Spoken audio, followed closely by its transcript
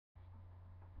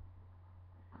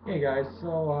Hey guys,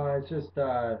 so it's just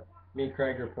me,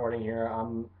 Craig, reporting here.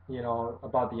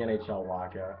 About the NHL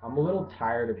lockout. I'm a little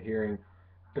tired of hearing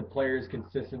the players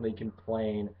consistently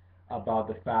complain about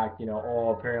the fact,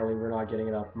 oh, apparently we're not getting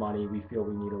enough money. We feel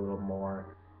we need a little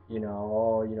more.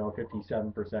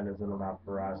 57% isn't enough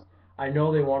for us. I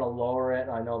know they want to lower it.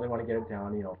 I know they want to get it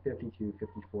down, 52,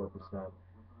 54%.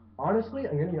 Honestly,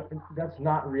 that's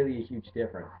not really a huge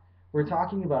difference. We're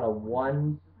talking about a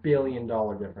 $1 billion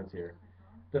difference here.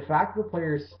 The fact that the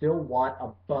players still want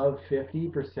above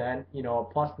 50%,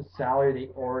 plus the salary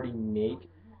they already make,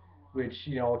 which,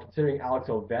 considering Alex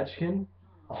Ovechkin,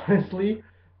 honestly,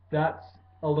 that's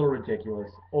a little ridiculous.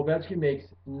 Ovechkin makes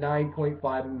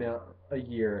 9.5 mil a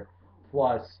year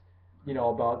plus,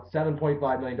 about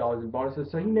 $7.5 million in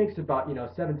bonuses. So he makes about,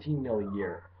 17 mil a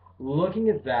year. Looking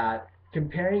at that,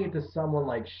 comparing it to someone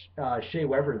like Shea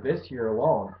Weber this year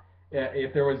alone,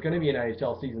 if there was going to be an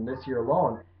NHL season this year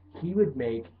alone, he would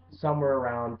make somewhere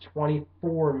around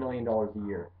 $24 million a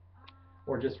year,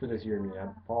 or just for this year. I mean, I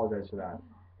apologize for that.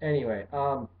 Anyway,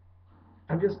 I'm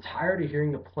just tired of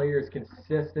hearing the players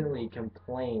consistently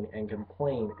complain and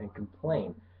complain and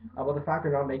complain about the fact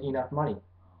they're not making enough money.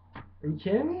 Are you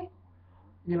kidding me?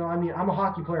 I'm a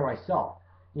hockey player myself.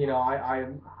 I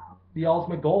the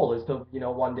ultimate goal is to,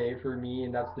 one day for me,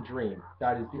 and that's the dream.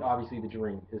 That is obviously the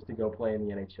dream is to go play in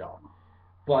the NHL.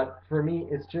 But for me,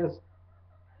 it's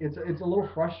a little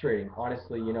frustrating,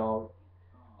 honestly.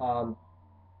 Um,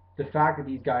 the fact that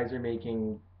these guys are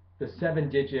making the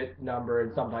 7-digit number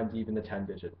and sometimes even the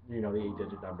 10-digit, the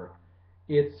 8-digit number.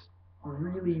 It's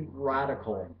really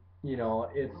radical.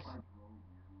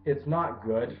 It's not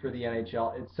good for the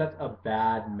NHL. It sets a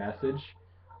bad message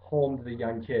home to the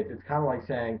young kids. It's kind of like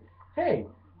saying, hey,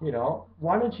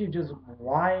 why don't you just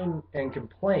whine and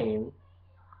complain,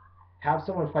 have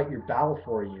someone fight your battle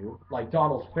for you, like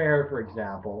Donald Fair, for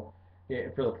example,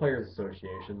 for the Players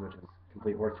Association, which is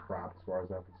complete horse crap as far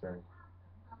as I'm concerned,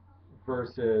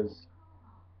 versus,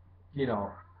 you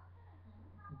know,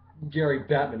 Gary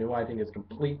Bettman, who I think is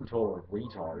complete and total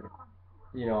retard.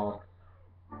 You know,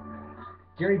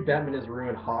 Gary Bettman has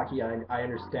ruined hockey. I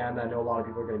understand that. I know a lot of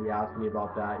people are going to be asking me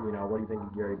about that. What do you think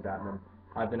of Gary Bettman?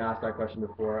 I've been asked that question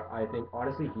before. I think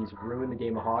honestly he's ruined the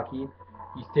game of hockey.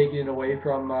 He's taken it away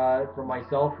from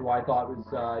myself, who I thought was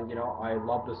I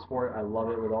love the sport. I love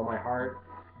it with all my heart.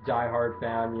 Die-hard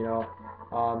fan.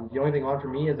 The only thing on for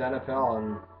me is NFL,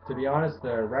 and to be honest,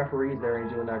 the referees there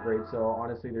ain't doing that great. So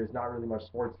honestly, there's not really much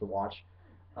sports to watch.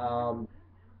 Um,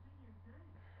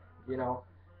 you know,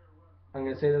 I'm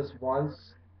gonna say this once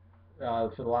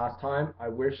for the last time. I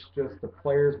wish just the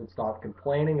players would stop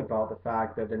complaining about the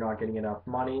fact that they're not getting enough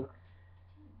money.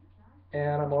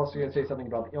 And I'm also going to say something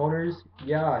about the owners.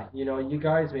 Yeah, you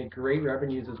guys make great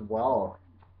revenues as well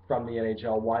from the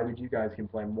NHL. Why would you guys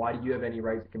complain? Why do you have any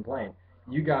right to complain?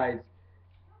 You guys,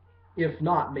 if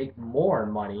not, make more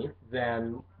money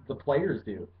than the players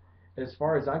do. As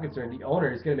far as I'm concerned, the owner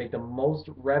is going to make the most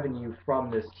revenue from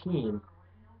this team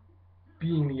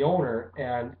being the owner.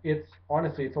 And it's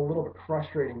honestly, it's a little bit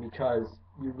frustrating because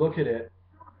you look at it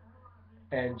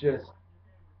and just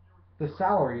the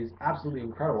salary is absolutely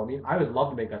incredible. I mean, I would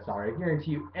love to make that salary. I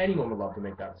guarantee you, anyone would love to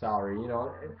make that salary.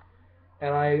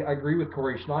 And I agree with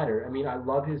Corey Schneider. I mean, I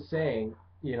love his saying.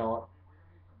 You know,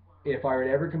 if I were to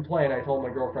ever complain, I told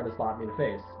my girlfriend to slap me in the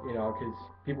face. Because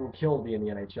people would kill me in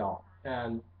the NHL,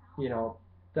 and you know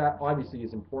that obviously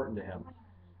is important to him.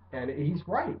 And he's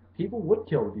right. People would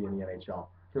kill to be in the NHL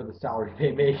for the salary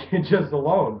they make just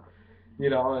alone.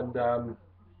 And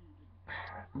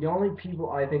the only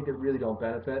people I think that really don't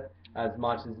benefit as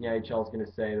much as the NHL is going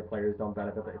to say the players don't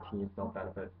benefit, the teams don't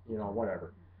benefit,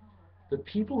 whatever. The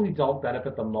people who don't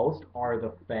benefit the most are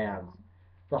the fans.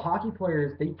 The hockey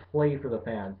players, they play for the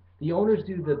fans. The owners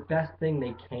do the best thing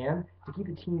they can to keep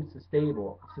the team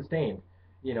sustained,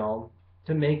 you know,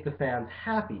 to make the fans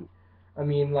happy. I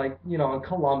mean, like, in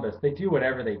Columbus, they do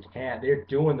whatever they can. They're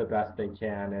doing the best they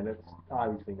can, and it's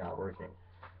obviously not working.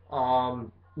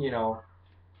 Um, you know,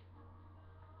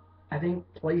 I think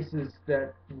places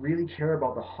that really care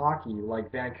about the hockey,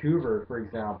 like Vancouver, for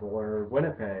example, or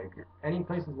Winnipeg, any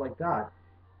places like that,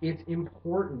 it's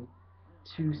important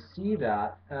to see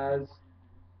that as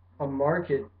a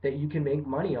market that you can make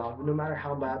money off no matter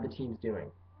how bad the team's doing.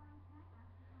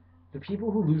 The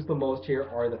people who lose the most here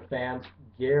are the fans,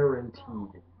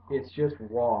 guaranteed. It's just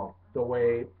wrong.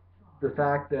 The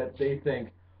fact that they think,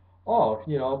 oh,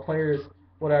 players,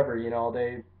 whatever,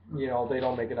 they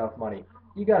don't make enough money.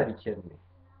 You gotta be kidding me.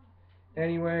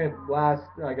 Anyway,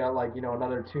 I got like,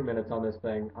 another 2 minutes on this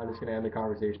thing. I'm just going to end the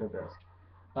conversation with this.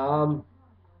 Um,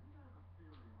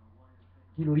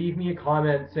 you leave me a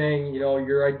comment saying,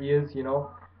 your ideas,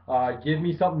 Give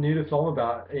me something new to film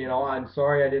about. I'm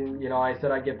sorry I didn't. I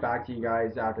said I'd get back to you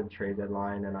guys after the trade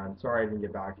deadline, and I'm sorry I didn't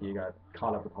get back to you. Got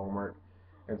caught up with homework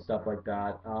and stuff like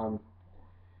that.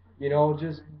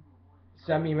 Just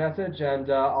send me a message,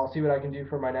 and I'll see what I can do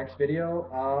for my next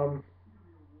video.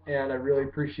 And I really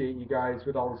appreciate you guys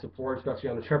with all the support, especially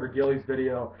on the Trevor Gillies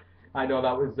video. I know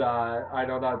that's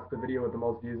the video with the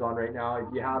most views on right now.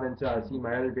 If you haven't seen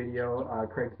my other video,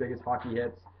 Craig's Biggest Hockey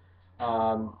Hits,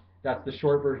 that's the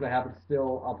short version. I haven't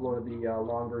still uploaded the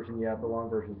long version yet. The long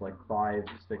version is like 5-6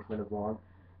 minutes long.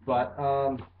 But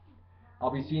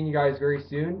I'll be seeing you guys very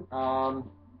soon. And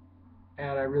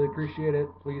I really appreciate it.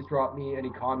 Please drop me any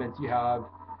comments you have,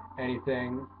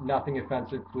 anything, nothing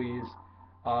offensive, please.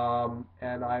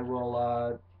 And I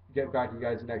will get back to you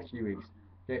guys in the next few weeks.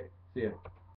 Okay, see ya.